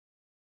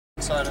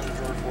inside in the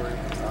drawer for you.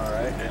 All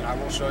right. And I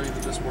will show you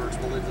that this works.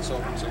 We'll leave this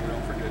open so we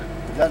don't forget it.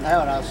 It doesn't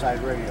have an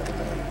outside radio, does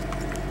it?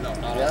 No,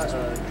 not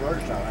outside.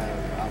 Georgetown has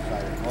an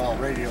outside, well,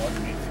 radio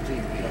underneath the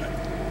TV.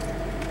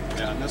 Right.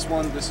 Yeah, and this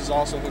one, this is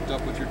also hooked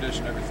up with your dish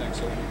and everything,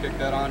 so when you kick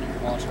that on, you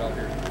can launch it out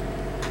here.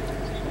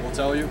 I will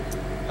tell you,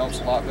 it helps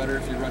a lot better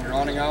if you run your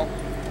awning out,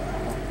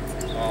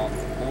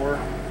 or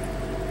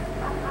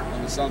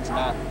when the sun's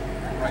not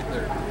right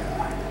there.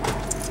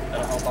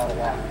 That'll help out a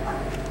lot.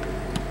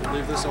 We'll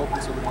leave this open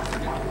so we don't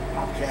forget.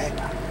 Okay.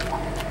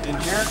 In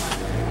here,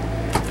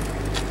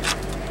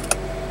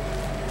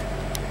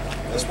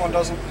 this one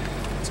doesn't,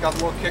 it's got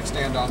the little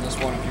kickstand on this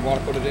one if you want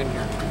to put it in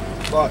here.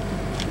 But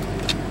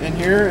in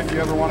here, if you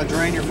ever want to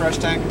drain your fresh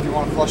tank, if you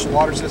want to flush the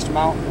water system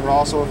out, or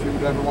also if you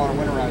would ever want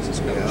to winterize this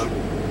coach. Yeah.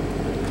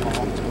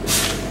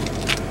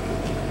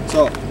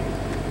 So,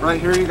 right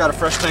here you got a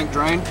fresh tank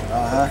drain.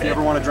 If you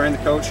ever want to drain the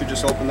coach, you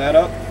just open that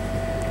up.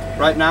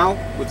 Right now,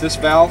 with this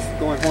valve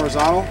going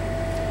horizontal,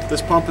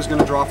 this pump is going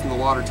to draw from the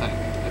water tank.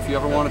 If you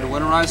ever wanted to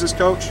winterize this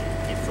coach,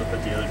 you flip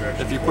it the other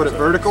direction. if you put it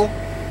vertical,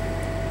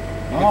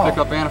 you can pick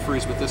up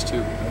antifreeze with this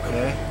tube.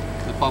 Okay.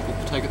 The pump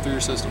will take it through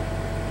your system.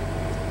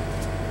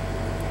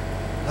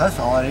 That's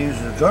all I use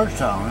in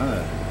Georgetown, isn't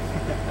it?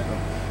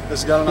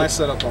 This has got a nice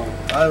setup on it.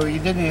 Oh, you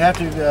didn't even have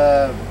to.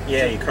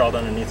 Yeah, you crawled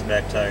underneath the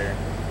back tire.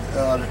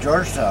 The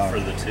Georgetown. For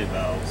the two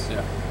valves.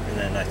 Yeah. And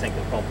then I think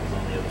the pump was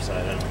on the other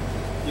side. I don't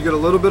know. You get a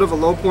little bit of a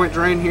low point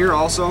drain here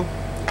also.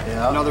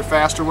 Yeah. Another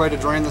faster way to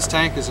drain this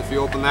tank is if you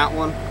open that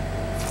one,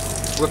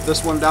 flip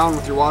this one down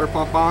with your water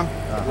pump on.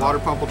 The water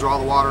pump will draw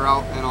the water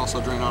out and also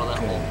drain out of that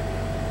hole.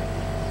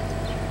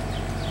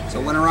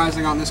 So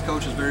winterizing on this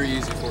coach is very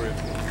easy for you.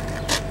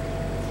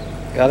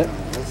 Got it?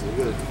 That's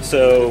good.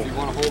 So if you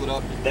want to hold it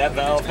up, that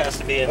valve has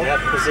to be in that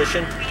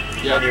position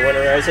when you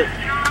winterize it?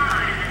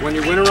 When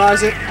you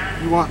winterize it,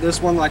 you want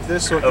this one like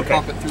this so it can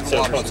pump it through the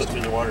water system. It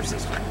through the water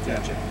system.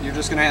 Gotcha. You're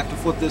just going to have to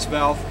flip this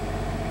valve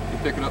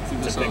and pick it up through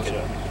this hose. Pick it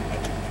up.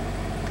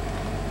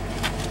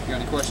 You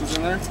got any questions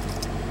in there?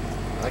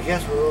 I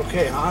guess we're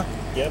okay, huh?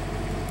 Yep.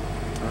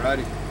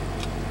 Alrighty.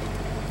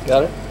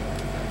 Got it?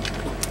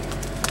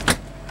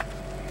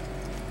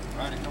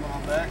 Alrighty, coming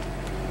on back.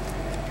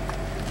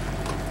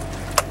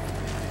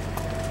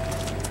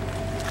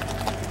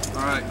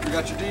 Alright, you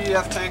got your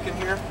DEF tank in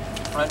here.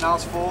 Right now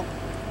it's full.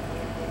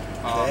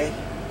 Okay.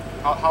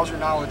 How's your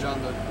knowledge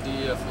on the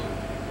DEF fluid?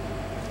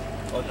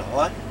 On the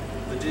what?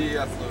 The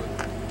DEF fluid.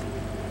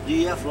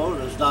 DEF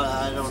load is not,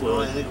 I don't know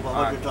anything about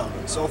what you're talking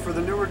about. So for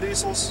the newer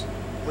diesels,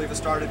 I believe it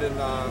started in,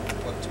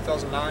 what,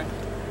 2009?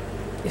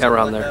 Yeah,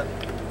 around there.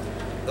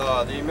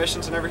 The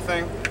emissions and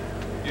everything,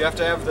 you have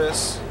to have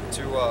this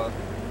to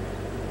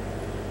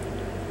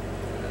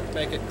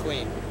make it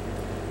clean.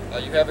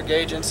 You have a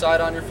gauge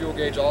inside on your fuel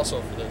gauge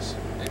also for this.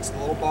 It's the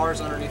little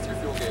bars underneath your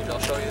fuel gauge. I'll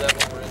show you that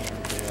when we're in.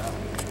 Yeah.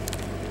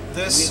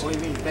 This. What do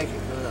you mean make it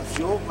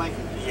fuel? Make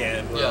it?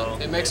 Yeah, well,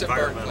 it makes it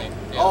burn clean.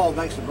 Yeah. Oh, it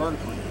makes it burn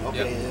clean.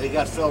 Okay, they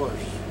got fillers,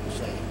 you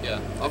say. Yeah.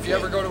 If you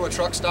ever go to a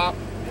truck stop,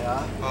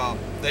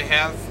 they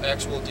have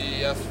actual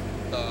DEF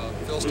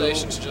fill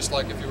stations, just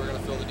like if you were going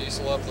to fill the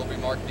diesel up, they'll be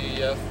marked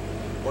DEF.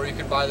 Or you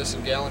can buy this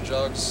in gallon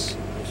jugs,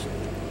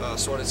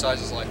 sorted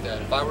sizes like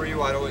that. If I were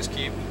you, I'd always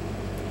keep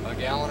a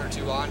gallon or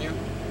two on you.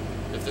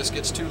 If this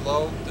gets too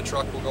low, the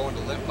truck will go into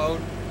limp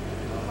mode,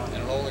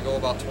 and it'll only go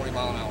about 20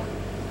 miles an hour.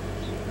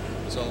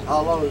 So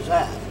how low is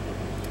that?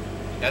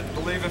 I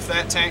believe if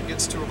that tank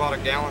gets to about a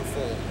gallon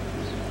full,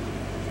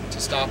 to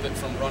stop it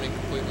from running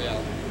completely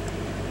out.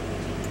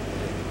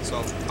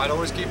 So I'd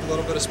always keep a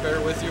little bit of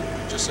spare with you,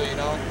 just so you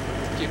know.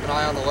 Keep an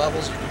eye on the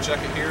levels. You can check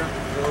it here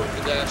or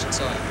the dash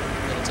inside.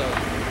 It'll tell you.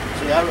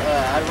 See, I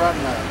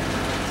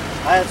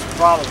had some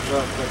problems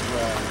up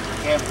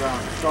at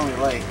campground Stony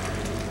Lake.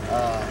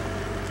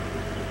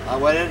 I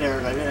went in there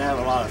and I didn't have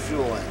a lot of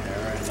fuel in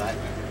there,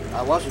 and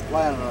I wasn't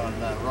planning on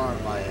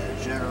running my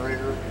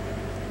generator,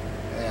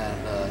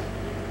 and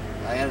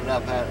I ended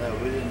up having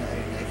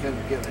they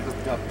couldn't get me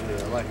hooked up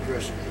to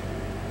electricity,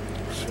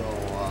 so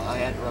I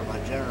had to run my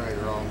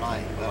generator all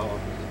night. Well,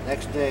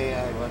 next day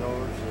I went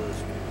over to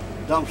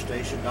the dump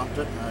station, dumped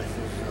it,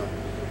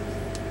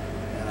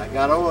 and I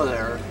got over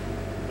there.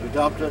 We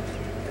dumped it.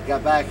 I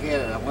got back in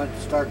and I went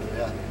to start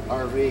the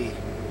RV.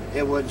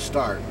 It wouldn't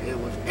start. It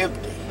was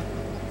empty.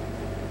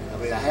 I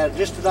mean, I had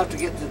just enough to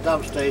get to the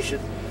dump station,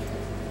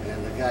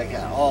 and the guy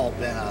got all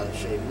bent out of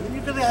shape.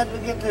 You're going to have to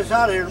get this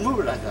out of here and move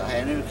it. I thought, I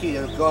had a new key.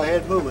 Go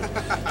ahead and move it.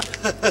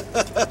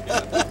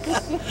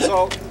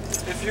 So,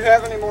 if you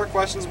have any more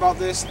questions about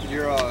this,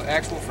 your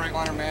actual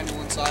Freightliner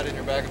manual inside in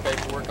your bag of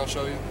paperwork, I'll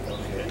show you.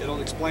 Okay.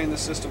 It'll explain the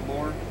system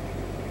more.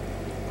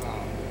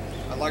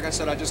 Like I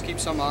said, I just keep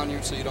some on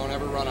you so you don't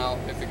ever run out.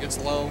 If it gets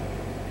low,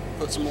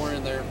 put some more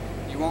in there.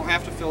 You won't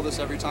have to fill this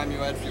every time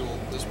you add fuel.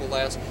 This will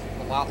last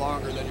a lot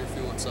longer than your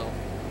fuel itself.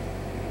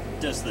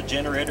 Does the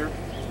generator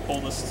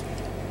pull this?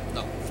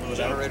 No, the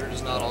generator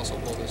does not also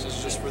pull this. This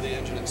is just for the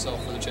engine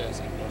itself, for the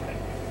chassis. Okay.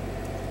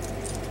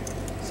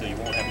 So you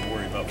won't have to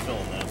worry about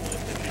filling that if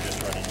you're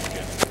just running your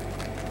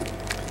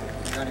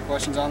You got any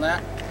questions on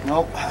that?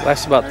 Nope.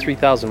 Lasts about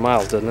 3,000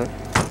 miles, doesn't it?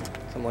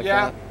 Something something like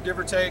yeah, that? Yeah, give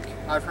or take.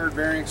 I've heard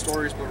varying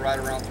stories, but right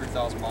around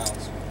 3,000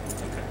 miles.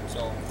 Okay.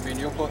 So, I mean,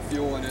 you'll put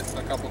fuel in it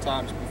a couple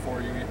times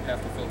before you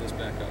have to fill this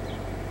back up.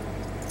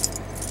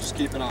 Just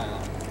keep an eye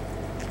on it.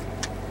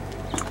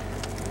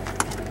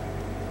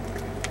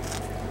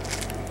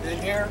 In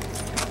here,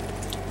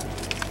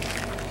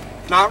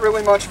 not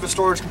really much of a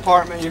storage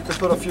compartment. You could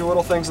put a few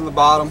little things in the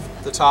bottom.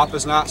 The top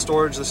is not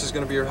storage. This is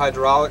going to be your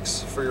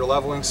hydraulics for your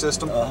leveling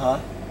system.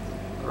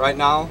 Right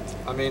now,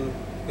 I mean,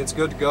 it's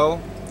good to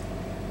go.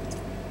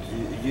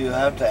 You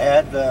have to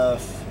add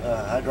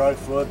hydraulic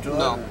fluid to it?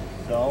 No.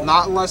 No?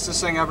 Not unless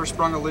this thing ever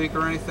sprung a leak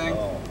or anything.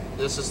 Oh.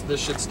 This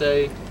should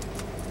stay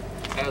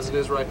as it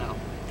is right now.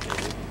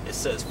 It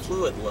says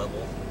fluid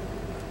level.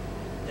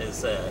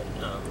 Is that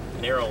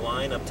narrow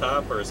line up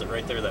top, or is it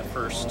right there, that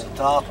first? On the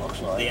top looks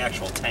like. The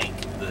actual tank,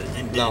 the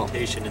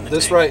indentation in the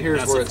This tank. right here is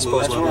That's where the it's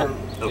fluid supposed to level?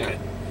 be. Okay.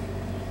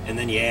 Yeah. And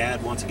then you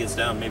add once it gets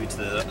down maybe to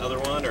the other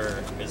one,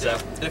 or is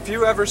that? If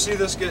you ever see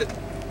this get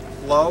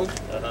low,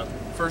 Uh-huh.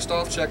 first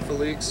off, check for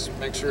leaks.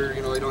 Make sure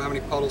you don't have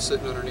any puddles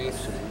sitting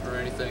underneath or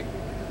anything.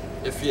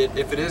 If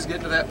it is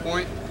getting to that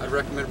point, I'd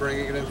recommend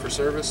bringing it in for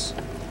service.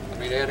 I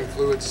mean, adding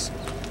fluids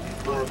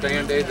more a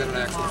band-aid than an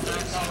actual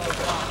fix.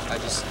 I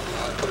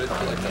put it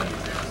like that.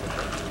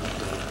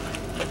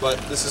 But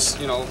this is,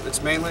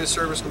 it's mainly a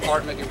service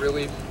compartment. You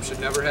really should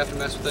never have to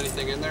mess with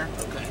anything in there.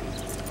 Okay.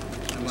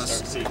 Unless,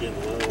 Start to see it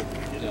getting low.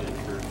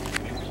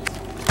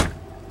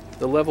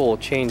 The level will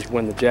change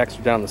when the jacks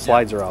are down, the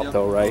slides are out,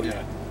 though, right?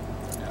 Yeah.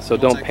 So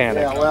We'll don't take-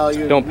 panic. Yeah, well,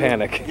 Don't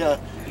panic. You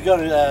got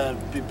to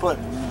be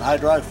putting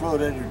hydraulic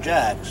fluid in your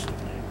jacks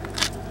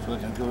so we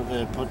can go there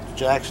and put the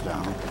jacks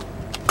down.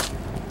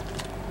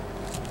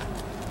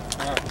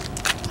 Alright.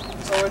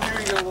 So in here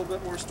you get a little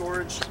bit more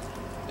storage.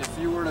 If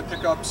you were to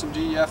pick up some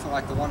DEF in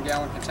like the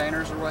 1-gallon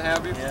containers or what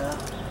have you, Yeah.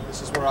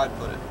 this is where I'd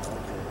put it.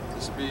 Okay.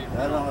 This would be.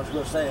 I don't know, I was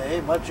going to say,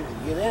 hey, much you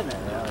can get in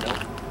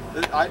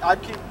there.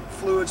 I'd keep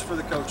fluids for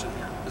the coach in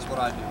here, is what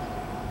I do.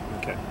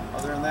 Okay.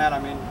 Other than that, I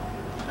mean,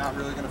 you're not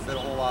really going to fit a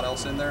whole lot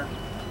else in there.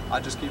 I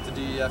just keep the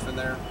DEF in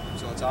there,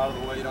 so it's out of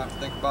the way, you don't have to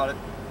think about it,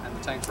 and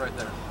the tank's right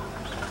there.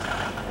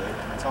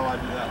 That's how I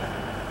do that.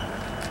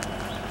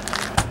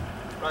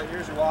 Right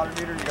here's your water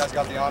heater. You guys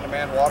got the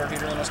on-demand water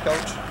heater in this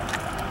coach.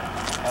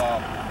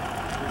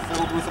 We're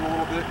filled with it a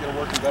little bit, get it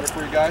working better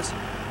for you guys.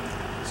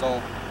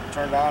 So,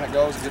 turn it on, it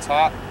goes, it gets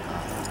hot.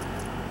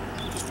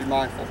 Just be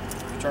mindful.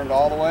 If you turn it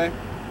all the way,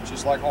 it's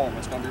just like home,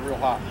 it's going to be real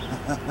hot.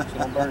 So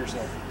don't burn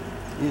yourself.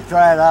 You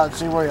try it out and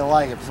see where you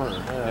like it first.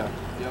 Yeah.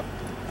 Yep.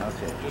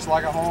 Okay. Just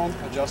like at home,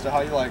 adjust it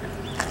how you like it.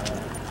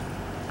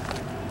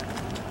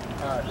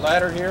 Alright,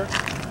 ladder here.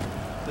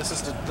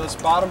 This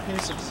bottom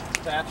piece is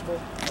detachable.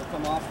 It'll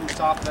come off from the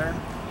top there.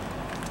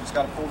 Just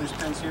got to pull these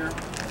pins here.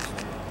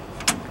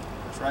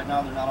 Which right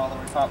now they're not all the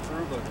way popped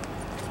through, but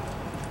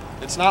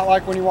it's not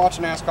like when you watch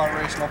a NASCAR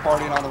race, no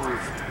partying on the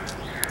roof.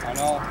 I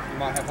know you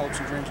might have hopes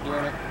and dreams of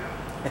doing it.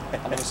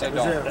 I'm going to say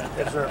don't.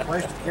 Is there a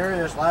place to carry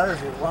this ladder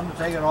if you want to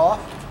take it off?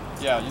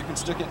 Yeah, you can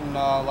stick it in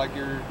like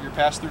your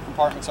pass-through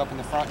compartments up in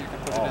the front. You can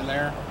put it in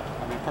there.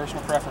 I mean,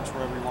 personal preference,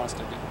 wherever you want to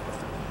stick it.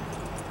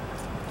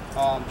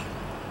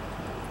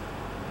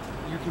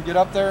 You can get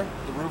up there.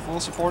 The roof will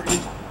support you.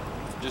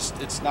 Just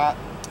it's not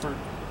for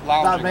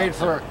lounging.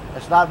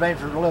 It's not made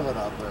for living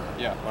up there.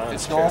 Yeah,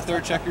 it's go up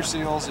there, check your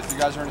seals. If you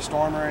guys are in a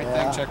storm or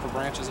anything, check for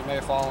branches that may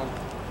have fallen.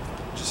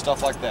 Just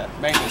stuff like that,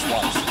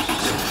 maintenance-wise.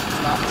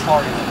 It's not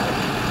partying.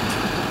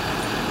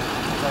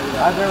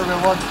 I've never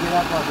been one to get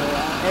up on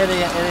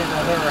any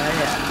I've ever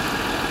had.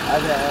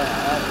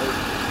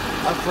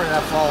 I'm afraid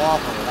I'd fall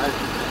off of it.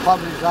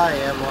 Clumsy as I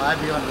am,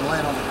 I'd be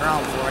laying on the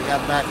ground before I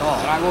got back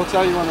off. And I will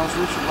tell you, when those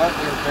roofs are wet,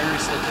 they're very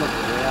slippery.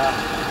 Yeah,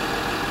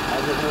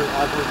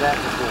 I've heard that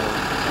before.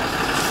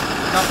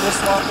 Got this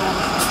left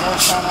over from the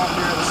first time out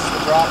here. This is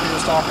the drop he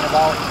was talking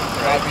about.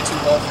 It might be too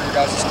low for you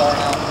guys to start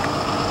out.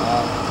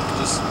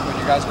 Just when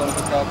you guys go to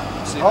hook up,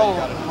 see how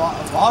you got it.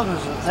 As long as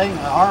the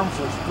arms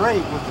are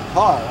straight with the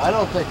car, I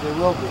don't think there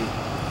will be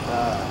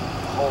a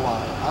whole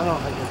lot. I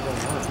don't think it's going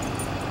to hurt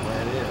the way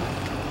it is.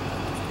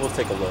 We'll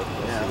take a look.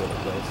 We'll see what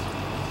it does.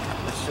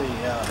 Let's see.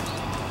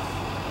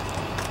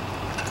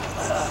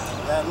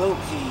 That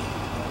little key.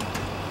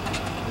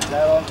 Is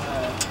that on?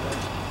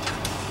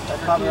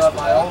 That's probably on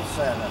my old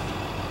set.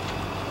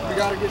 We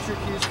got to get your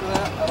keys for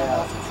that. I don't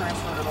know if you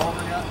transferred it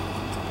over yet.